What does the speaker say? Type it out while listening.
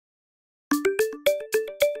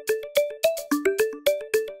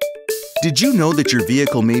Did you know that your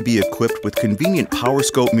vehicle may be equipped with convenient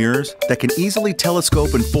PowerScope mirrors that can easily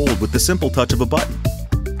telescope and fold with the simple touch of a button?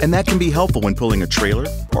 And that can be helpful when pulling a trailer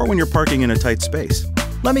or when you're parking in a tight space.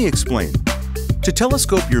 Let me explain. To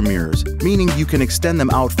telescope your mirrors, meaning you can extend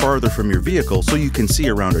them out farther from your vehicle so you can see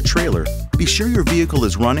around a trailer, be sure your vehicle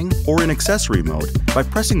is running or in accessory mode by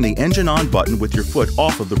pressing the engine on button with your foot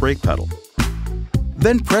off of the brake pedal.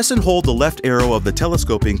 Then press and hold the left arrow of the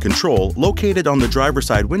telescoping control located on the driver's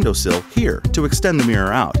side windowsill here to extend the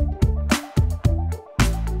mirror out,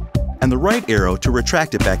 and the right arrow to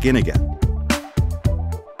retract it back in again.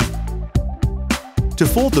 To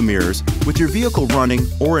fold the mirrors, with your vehicle running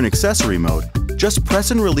or in accessory mode, just press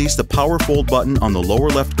and release the Power Fold button on the lower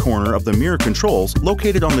left corner of the mirror controls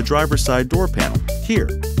located on the driver's side door panel, here,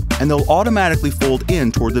 and they'll automatically fold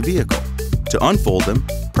in toward the vehicle. To unfold them,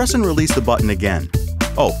 press and release the button again.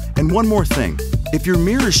 Oh, and one more thing. If your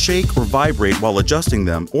mirrors shake or vibrate while adjusting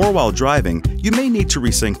them or while driving, you may need to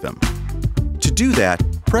resync them. To do that,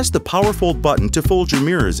 press the Power Fold button to fold your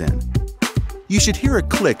mirrors in. You should hear a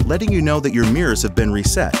click letting you know that your mirrors have been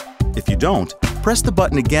reset. If you don't, press the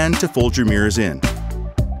button again to fold your mirrors in.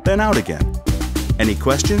 Then out again. Any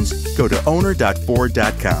questions? Go to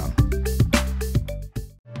owner.ford.com.